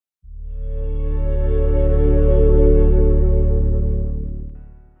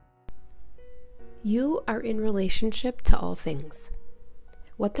are in relationship to all things.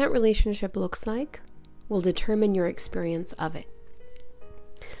 What that relationship looks like will determine your experience of it.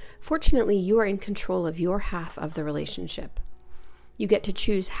 Fortunately, you are in control of your half of the relationship. You get to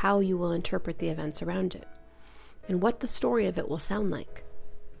choose how you will interpret the events around it and what the story of it will sound like.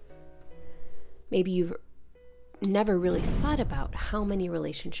 Maybe you've never really thought about how many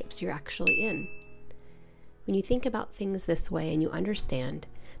relationships you're actually in. When you think about things this way and you understand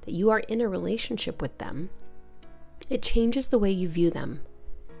that you are in a relationship with them, it changes the way you view them.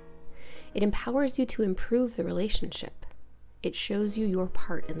 It empowers you to improve the relationship. It shows you your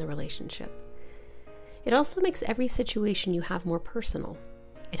part in the relationship. It also makes every situation you have more personal.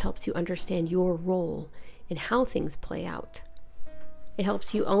 It helps you understand your role in how things play out. It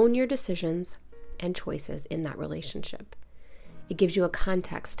helps you own your decisions and choices in that relationship. It gives you a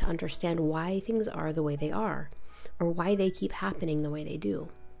context to understand why things are the way they are, or why they keep happening the way they do.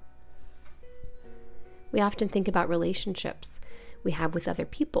 We often think about relationships we have with other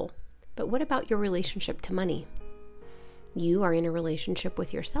people, but what about your relationship to money? You are in a relationship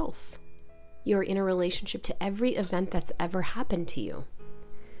with yourself. You're in a relationship to every event that's ever happened to you.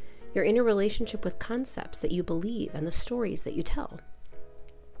 You're in a relationship with concepts that you believe and the stories that you tell.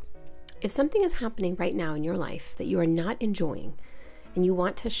 If something is happening right now in your life that you are not enjoying and you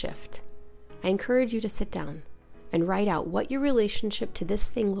want to shift, I encourage you to sit down and write out what your relationship to this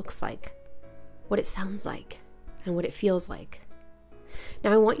thing looks like, what it sounds like, and what it feels like.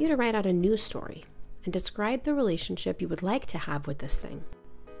 Now I want you to write out a new story and describe the relationship you would like to have with this thing.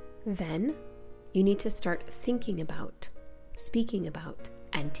 Then you need to start thinking about, speaking about,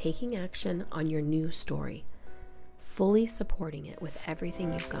 and taking action on your new story, fully supporting it with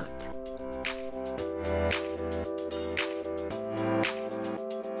everything you've got.